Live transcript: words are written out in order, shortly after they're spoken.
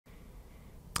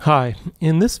Hi,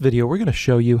 in this video we're going to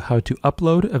show you how to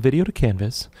upload a video to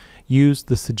Canvas, use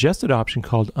the suggested option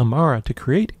called Amara to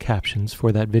create captions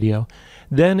for that video,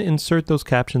 then insert those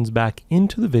captions back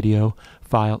into the video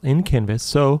file in Canvas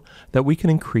so that we can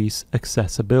increase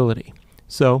accessibility.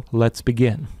 So let's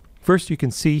begin. First, you can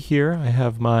see here I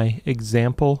have my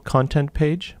example content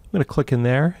page. I'm going to click in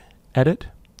there, edit.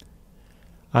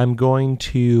 I'm going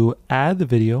to add the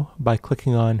video by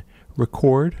clicking on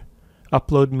record,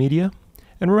 upload media.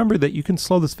 And remember that you can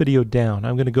slow this video down.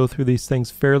 I'm going to go through these things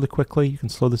fairly quickly. You can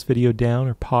slow this video down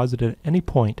or pause it at any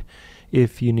point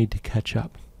if you need to catch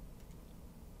up.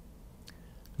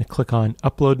 I'm going to click on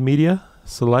Upload Media,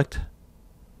 select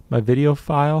my video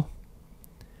file.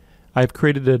 I've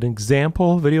created an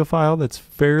example video file that's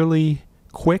fairly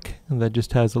quick and that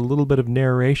just has a little bit of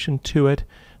narration to it.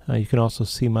 You can also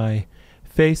see my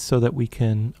face so that we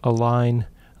can align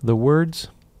the words.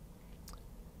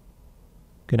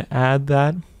 Going to add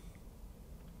that,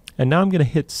 and now I'm going to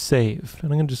hit save,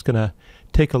 and I'm just going to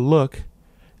take a look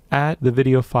at the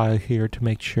video file here to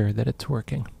make sure that it's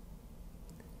working.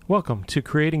 Welcome to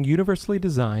creating universally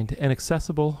designed and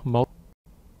accessible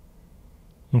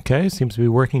Okay, seems to be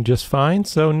working just fine.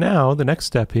 So now the next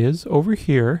step is over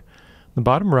here, the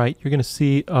bottom right, you're going to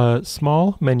see a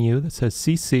small menu that says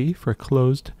CC for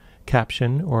closed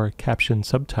caption or caption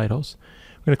subtitles.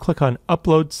 We're going to click on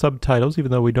Upload Subtitles,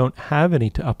 even though we don't have any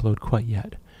to upload quite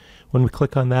yet. When we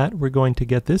click on that, we're going to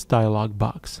get this dialog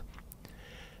box.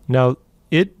 Now,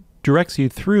 it directs you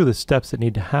through the steps that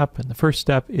need to happen. The first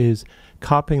step is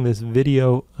copying this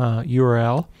video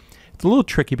URL. It's a little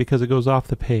tricky because it goes off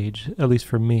the page, at least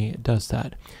for me, it does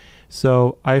that.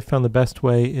 So I found the best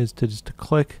way is to just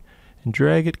click and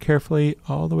drag it carefully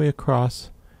all the way across,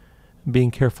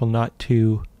 being careful not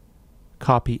to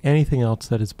copy anything else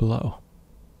that is below.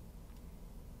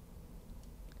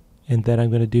 And then I'm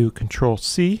going to do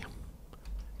Control-C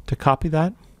to copy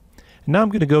that. And now I'm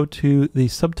going to go to the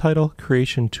Subtitle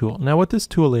Creation tool. Now what this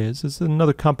tool is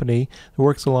another company that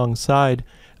works alongside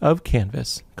of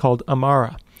Canvas called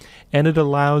Amara. And it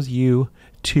allows you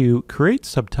to create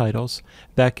subtitles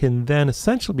that can then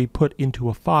essentially be put into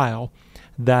a file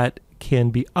that can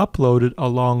be uploaded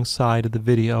alongside of the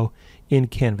video in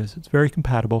Canvas. It's very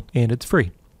compatible and it's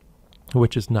free,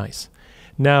 which is nice.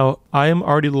 Now, I am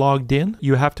already logged in.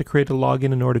 You have to create a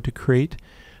login in order to create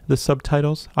the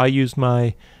subtitles. I used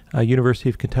my University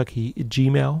of Kentucky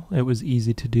Gmail. It was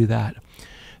easy to do that.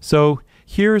 So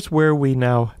here's where we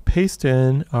now paste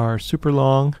in our super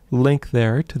long link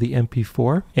there to the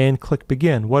MP4 and click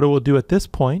begin. What it will do at this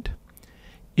point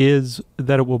is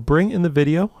that it will bring in the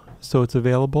video so it's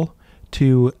available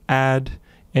to add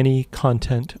any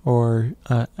content or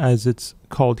as it's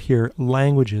called here,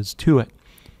 languages to it.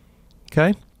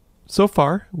 Okay, so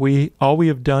far all we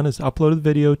have done is upload the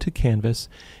video to Canvas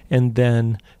and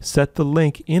then set the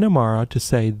link in Amara to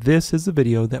say this is the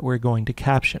video that we're going to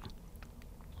caption.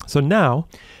 So now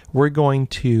we're going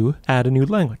to add a new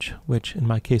language, which in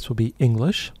my case will be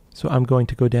English. So I'm going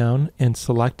to go down and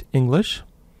select English,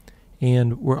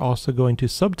 and we're also going to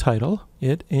subtitle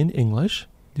it in English.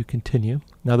 Do continue.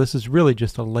 Now this is really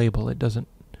just a label. It doesn't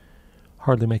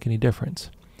hardly make any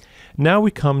difference. Now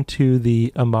we come to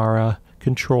the Amara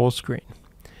control screen.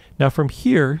 Now from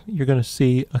here, you're going to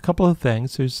see a couple of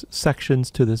things. There's sections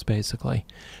to this basically.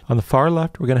 On the far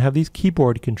left, we're going to have these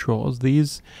keyboard controls.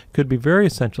 These could be very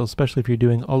essential, especially if you're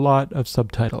doing a lot of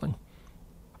subtitling.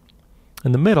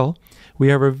 In the middle, we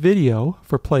have our video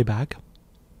for playback.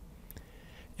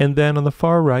 And then on the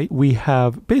far right, we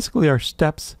have basically our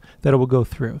steps that it will go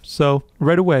through. So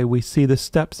right away, we see the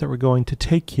steps that we're going to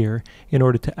take here in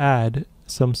order to add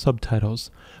some subtitles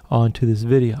onto this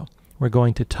video. We're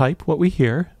going to type what we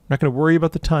hear. We're not going to worry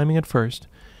about the timing at first.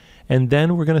 And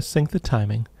then we're going to sync the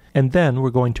timing. And then we're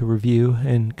going to review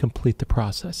and complete the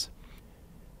process.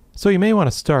 So you may want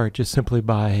to start just simply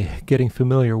by getting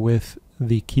familiar with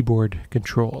the keyboard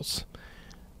controls.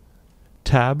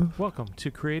 Tab. Welcome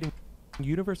to creating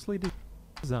universally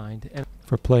designed and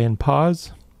for play and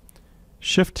pause.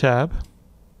 Shift tab.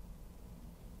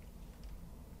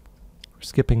 We're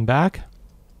skipping back.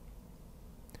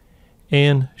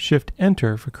 And Shift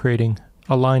Enter for creating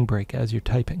a line break as you're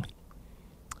typing.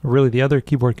 Really, the other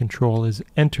keyboard control is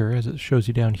Enter, as it shows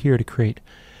you down here, to create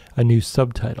a new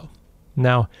subtitle.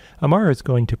 Now, Amara is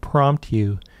going to prompt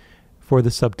you for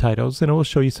the subtitles, and it will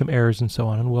show you some errors and so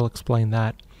on, and we'll explain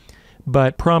that.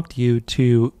 But prompt you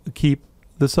to keep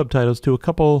the subtitles to a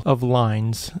couple of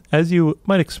lines, as you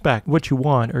might expect. What you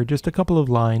want are just a couple of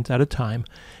lines at a time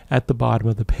at the bottom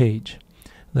of the page.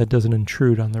 That doesn't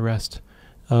intrude on the rest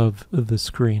of the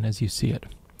screen as you see it.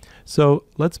 So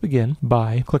let's begin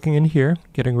by clicking in here,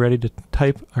 getting ready to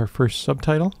type our first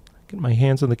subtitle, get my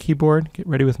hands on the keyboard, get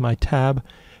ready with my tab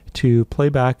to play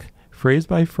back phrase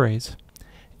by phrase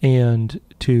and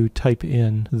to type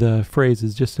in the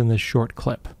phrases just in this short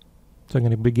clip. So I'm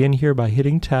going to begin here by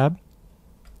hitting tab.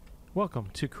 Welcome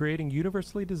to creating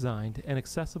universally designed and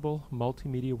accessible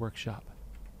multimedia workshop.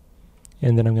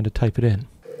 And then I'm going to type it in.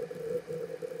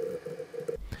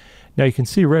 Now you can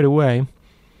see right away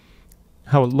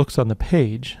how it looks on the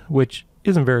page, which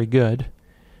isn't very good.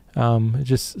 It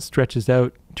just stretches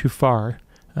out too far.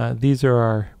 These are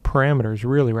our parameters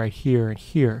really right here and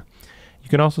here. You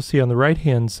can also see on the right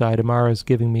hand side, Amara is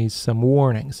giving me some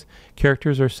warnings.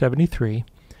 Characters are 73,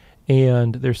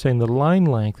 and they're saying the line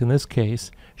length in this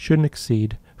case shouldn't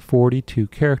exceed 42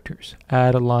 characters.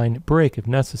 Add a line break if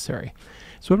necessary.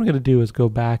 So what I'm going to do is go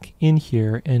back in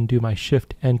here and do my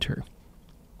Shift Enter.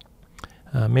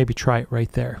 Maybe try it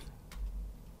right there.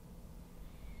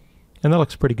 And that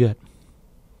looks pretty good.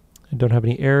 I don't have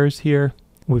any errors here.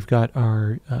 We've got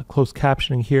our closed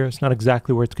captioning here. It's not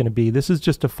exactly where it's going to be. This is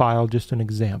just a file, just an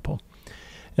example.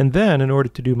 And then in order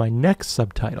to do my next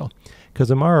subtitle,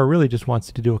 because Amara really just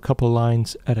wants to do a couple of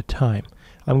lines at a time,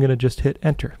 I'm going to just hit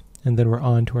Enter. And then we're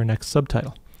on to our next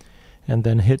subtitle. And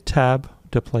then hit Tab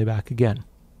to play back again.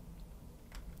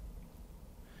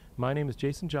 My name is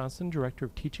Jason Johnson, Director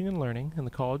of Teaching and Learning in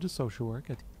the College of Social Work.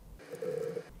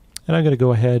 And I'm going to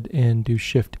go ahead and do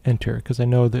Shift Enter because I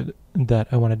know that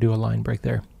I want to do a line break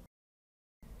there.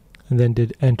 And then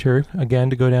did Enter again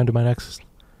to go down to my next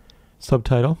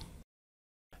subtitle.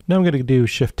 Now I'm going to do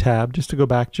Shift Tab just to go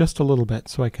back just a little bit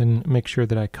so I can make sure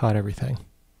that I caught everything.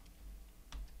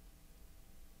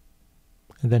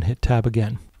 And then hit Tab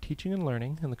again. Teaching and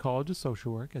Learning in the College of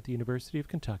Social Work at the University of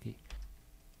Kentucky.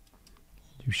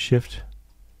 Do Shift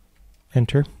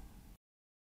Enter.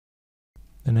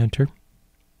 Then Enter.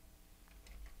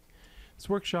 This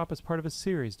workshop is part of a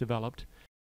series developed.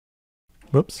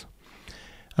 Whoops.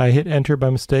 I hit Enter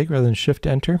by mistake rather than Shift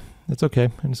Enter. That's okay.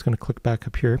 I'm just going to click back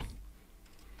up here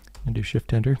and do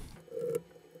Shift Enter.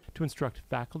 To instruct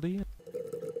faculty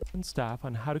and staff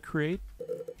on how to create.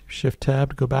 Shift Tab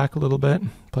to go back a little bit.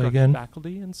 Play again.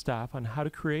 Faculty and staff on how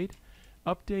to create,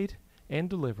 update,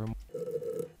 and deliver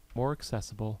more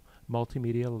accessible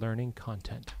multimedia learning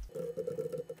content.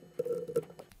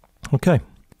 Okay.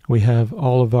 We have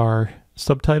all of our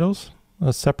subtitles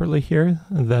separately here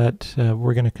that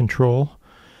we're going to control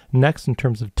next in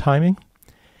terms of timing.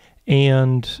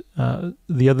 And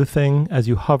the other thing, as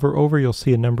you hover over, you'll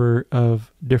see a number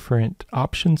of different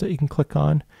options that you can click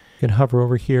on. You can hover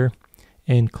over here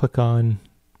and click on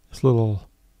this little,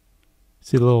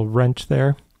 see the little wrench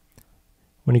there?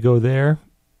 When you go there,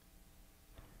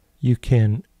 you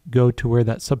can go to where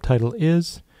that subtitle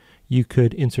is. You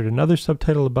could insert another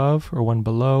subtitle above or one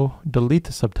below, delete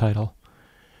the subtitle,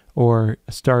 or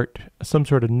start some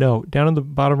sort of note. Down in the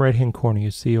bottom right-hand corner,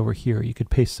 you see over here, you could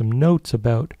paste some notes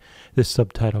about this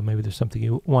subtitle. Maybe there's something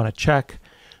you want to check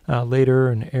later,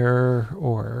 an error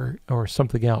or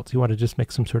something else. You want to just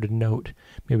make some sort of note,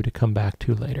 maybe to come back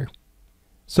to later.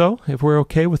 So if we're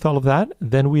okay with all of that,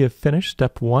 then we have finished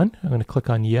step 1. I'm going to click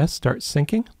on Yes, Start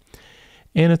Syncing.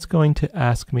 And it's going to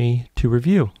ask me to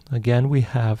review. Again, we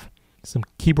have some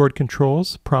keyboard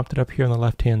controls prompted up here on the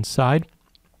left-hand side.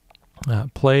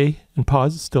 Play and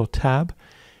pause is still Tab.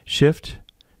 Shift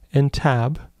and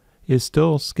Tab is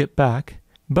still skip back.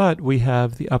 But we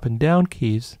have the up and down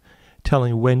keys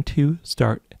telling when to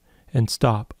start and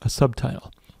stop a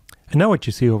subtitle. And now what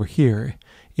you see over here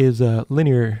is a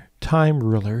linear time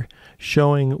ruler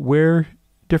showing where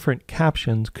different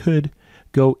captions could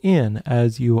go in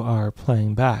as you are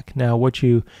playing back. Now what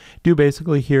you do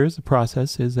basically here is the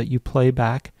process is that you play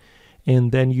back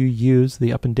and then you use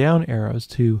the up and down arrows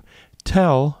to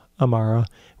tell Amara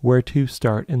where to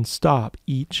start and stop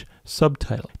each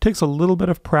subtitle. It takes a little bit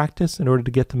of practice in order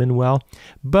to get them in well,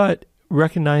 but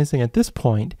recognizing at this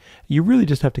point, you really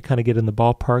just have to kind of get in the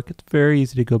ballpark. It's very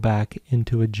easy to go back and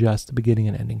to adjust the beginning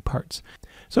and ending parts.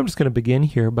 So I'm just going to begin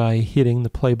here by hitting the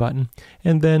play button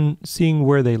and then seeing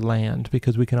where they land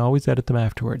because we can always edit them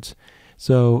afterwards.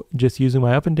 So just using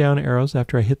my up and down arrows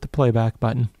after I hit the playback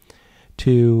button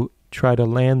to try to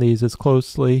land these as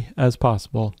closely as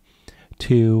possible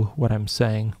to what I'm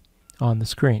saying on the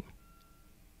screen.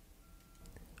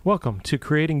 Welcome to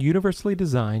creating universally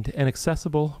designed and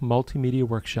accessible multimedia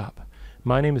workshop.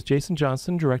 My name is Jason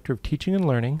Johnson, Director of Teaching and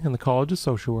Learning in the College of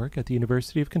Social Work at the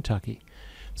University of Kentucky.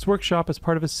 This workshop is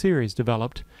part of a series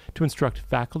developed to instruct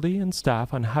faculty and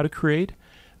staff on how to create,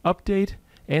 update,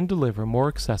 and deliver more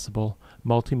accessible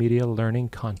multimedia learning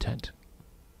content.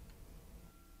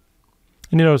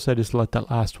 And you notice I just let that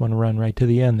last one run right to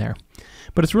the end there.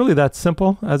 But it's really that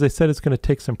simple. As I said, it's going to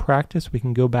take some practice. We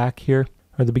can go back here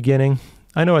or the beginning.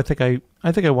 I think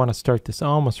I want to start this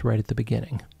almost right at the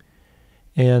beginning.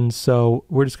 And so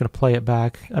we're just going to play it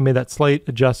back. I made that slight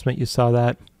adjustment. You saw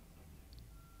that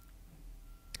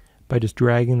by just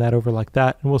dragging that over like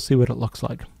that, and we'll see what it looks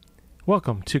like.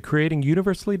 Welcome to Creating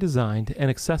Universally Designed and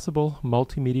Accessible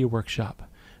Multimedia Workshop.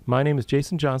 My name is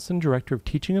Jason Johnson, Director of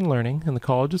Teaching and Learning in the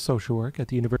College of Social Work at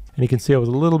the University. And you can see I was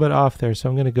a little bit off there, so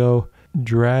I'm going to go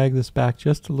drag this back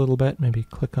just a little bit, maybe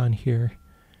click on here.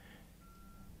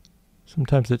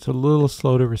 Sometimes it's a little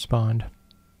slow to respond.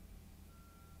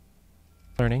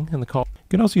 Learning in the call. You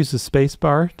can also use the space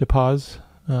bar to pause,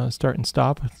 start and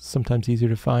stop. It's sometimes easier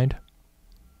to find.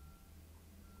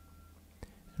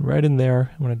 And right in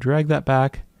there, I'm going to drag that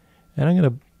back, and I'm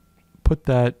going to put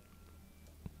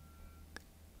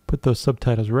those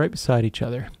subtitles right beside each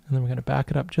other. And then we're going to back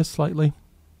it up just slightly,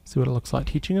 see what it looks like.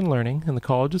 Teaching and Learning in the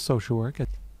College of Social Work.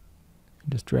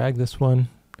 Just drag this one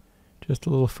just a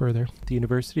little further. At the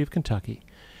University of Kentucky.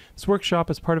 This workshop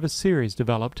is part of a series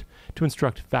developed to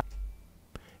instruct faculty.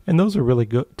 And those are really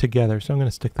good together, so I'm going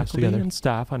to stick those together. And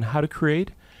staff on how to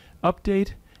create,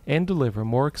 update, and deliver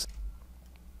more.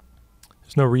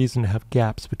 There's no reason to have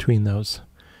gaps between those.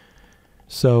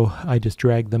 So I just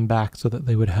dragged them back so that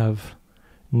they would have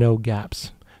no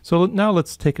gaps. So now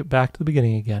let's take it back to the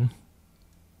beginning again.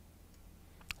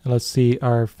 And let's see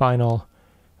our final.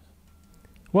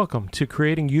 Welcome to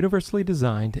Creating Universally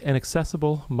Designed and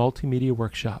Accessible Multimedia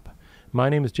Workshop. My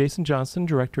name is Jason Johnson,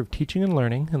 Director of Teaching and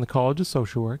Learning in the College of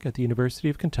Social Work at the University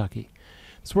of Kentucky.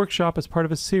 This workshop is part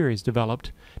of a series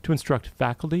developed to instruct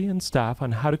faculty and staff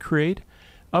on how to create,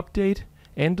 update,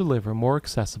 and deliver more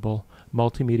accessible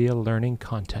multimedia learning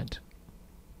content.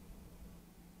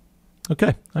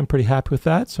 Okay, I'm pretty happy with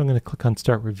that, so I'm going to click on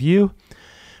Start Review.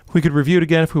 We could review it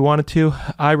again if we wanted to.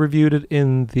 I reviewed it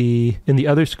in the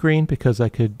other screen because I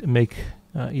could make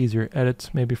easier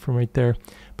edits maybe from right there.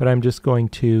 But I'm just going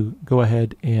to go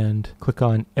ahead and click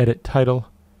on Edit Title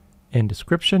and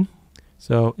Description.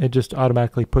 So it just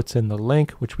automatically puts in the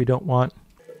link, which we don't want.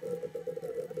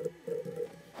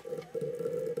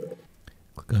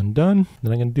 Click on Done.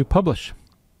 Then I'm going to do Publish.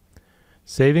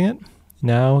 Saving it.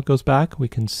 Now it goes back. We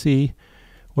can see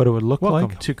what it would look like.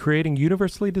 Welcome to Creating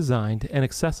Universally Designed and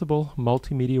Accessible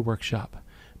Multimedia Workshop.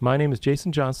 My name is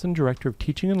Jason Johnson, Director of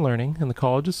Teaching and Learning in the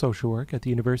College of Social Work at the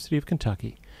University of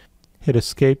Kentucky. Hit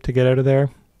Escape to get out of there.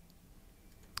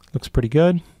 Looks pretty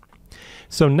good.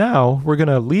 So now we're going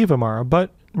to leave Amara,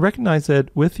 but recognize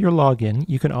that with your login,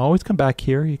 you can always come back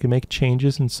here. You can make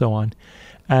changes and so on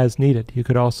as needed. You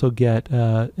could also get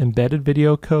embedded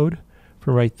video code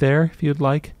from right there if you'd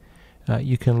like.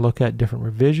 You can look at different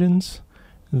revisions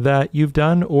that you've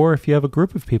done, or if you have a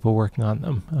group of people working on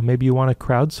them. Maybe you want to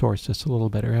crowdsource this a little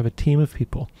bit, or have a team of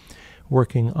people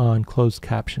working on closed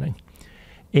captioning.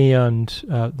 And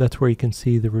that's where you can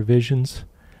see the revisions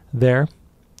there.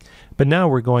 But now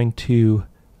we're going to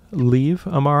leave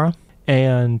Amara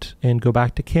and go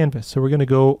back to Canvas. So we're going to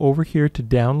go over here to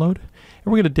Download,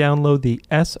 and we're going to download the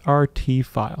SRT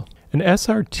file. An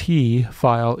SRT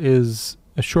file is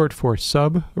a short for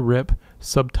sub-rip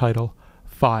subtitle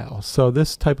file. So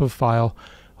this type of file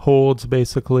holds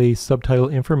basically subtitle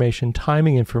information,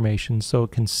 timing information, so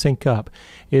it can sync up.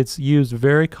 It's used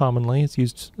very commonly. It's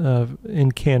used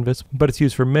in Canvas, but it's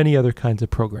used for many other kinds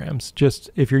of programs. Just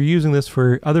if you're using this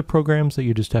for other programs, that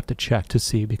you just have to check to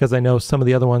see, because I know some of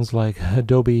the other ones like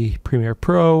Adobe Premiere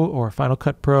Pro or Final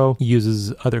Cut Pro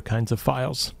uses other kinds of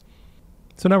files.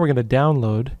 So now we're going to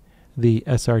download the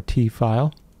SRT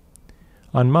file.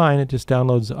 On mine, it just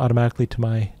downloads automatically to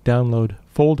my download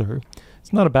folder.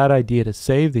 It's not a bad idea to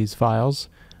save these files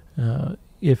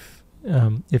if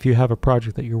you have a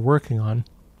project that you're working on.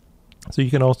 So you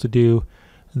can also do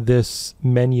this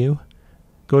menu,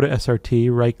 go to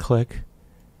SRT, right-click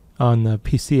on the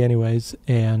PC anyways,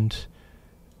 and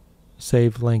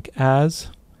save link as,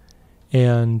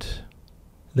 and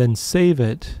then save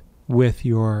it with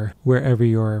your wherever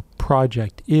your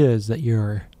project is that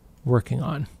you're working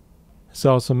on. This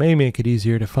also may make it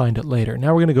easier to find it later.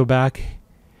 Now we're going to go back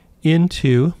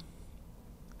into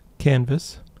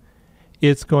Canvas.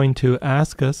 It's going to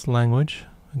ask us language.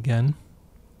 Again,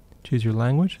 choose your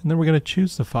language, and then we're going to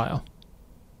choose the file.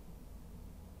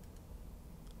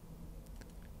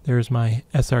 There's my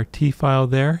SRT file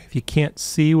there. If you can't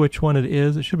see which one it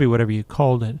is, it should be whatever you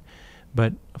called it.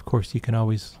 But of course, you can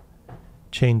always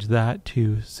change that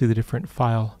to see the different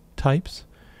file types.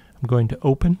 I'm going to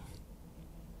open.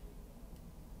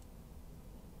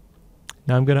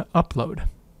 Now I'm going to upload.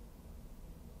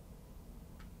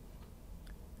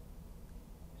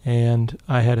 and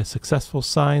I had a successful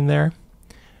sign there,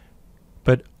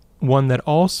 but one that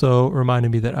also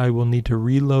reminded me that I will need to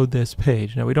reload this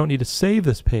page. Now we don't need to save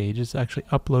this page, it's actually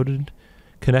uploaded,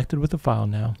 connected with the file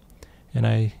now, and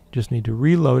I just need to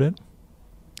reload it,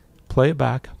 play it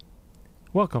back.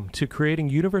 Welcome to creating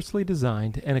universally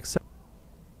designed and accessible,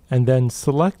 and then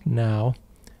select now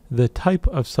the type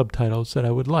of subtitles that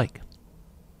I would like.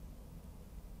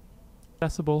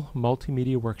 Accessible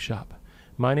Multimedia Workshop.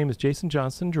 My name is Jason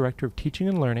Johnson, Director of Teaching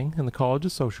and Learning in the College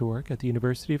of Social Work at the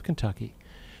University of Kentucky.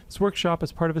 This workshop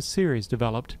is part of a series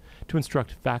developed to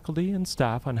instruct faculty and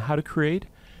staff on how to create,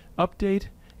 update,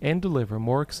 and deliver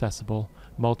more accessible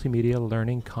multimedia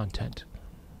learning content.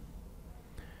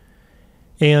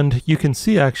 And you can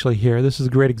see actually here, this is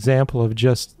a great example of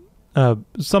just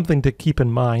something to keep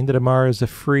in mind, that Amara is a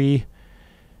free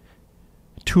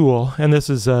tool, and this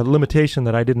is a limitation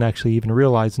that I didn't actually even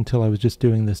realize until I was just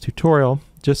doing this tutorial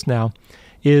just now,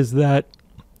 is that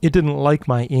it didn't like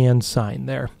my and sign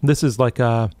there. This is like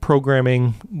a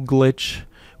programming glitch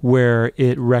where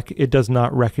it does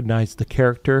not recognize the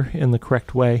character in the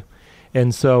correct way.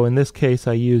 And so in this case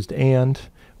I used and.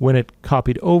 When it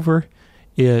copied over,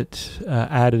 it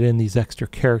added in these extra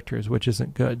characters, which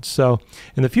isn't good. So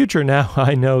in the future now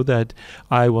I know that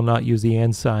I will not use the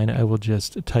and sign. I will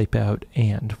just type out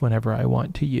and whenever I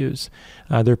want to use.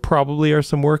 There probably are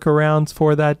some workarounds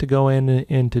for that to go in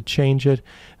and to change it,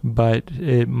 but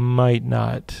it might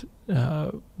not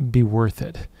be worth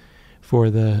it for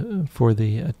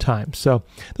the time. So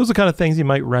those are the kind of things you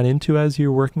might run into as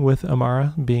you're working with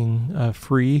Amara, being a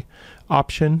free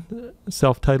option,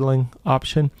 self-titling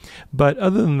option. But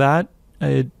other than that,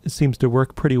 it seems to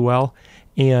work pretty well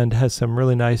and has some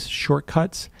really nice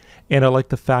shortcuts. And I like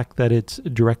the fact that it's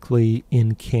directly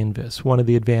in Canvas. One of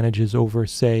the advantages over,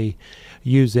 say,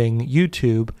 using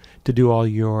YouTube to do all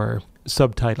your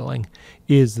subtitling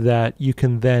is that you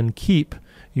can then keep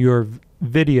your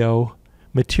video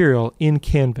material in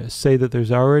Canvas. Say that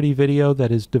there's already video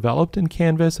that is developed in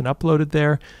Canvas and uploaded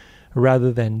there,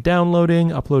 rather than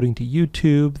downloading, uploading to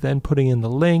YouTube, then putting in the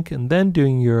link, and then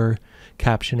doing your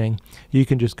captioning. You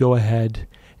can just go ahead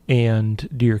and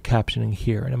do your captioning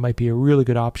here. And it might be a really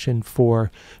good option for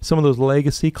some of those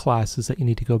legacy classes that you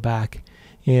need to go back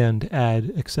and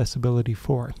add accessibility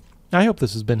for. I hope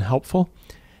this has been helpful,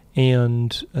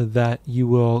 and that you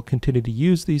will continue to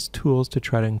use these tools to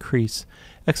try to increase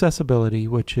accessibility,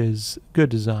 which is good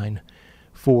design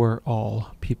for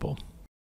all people.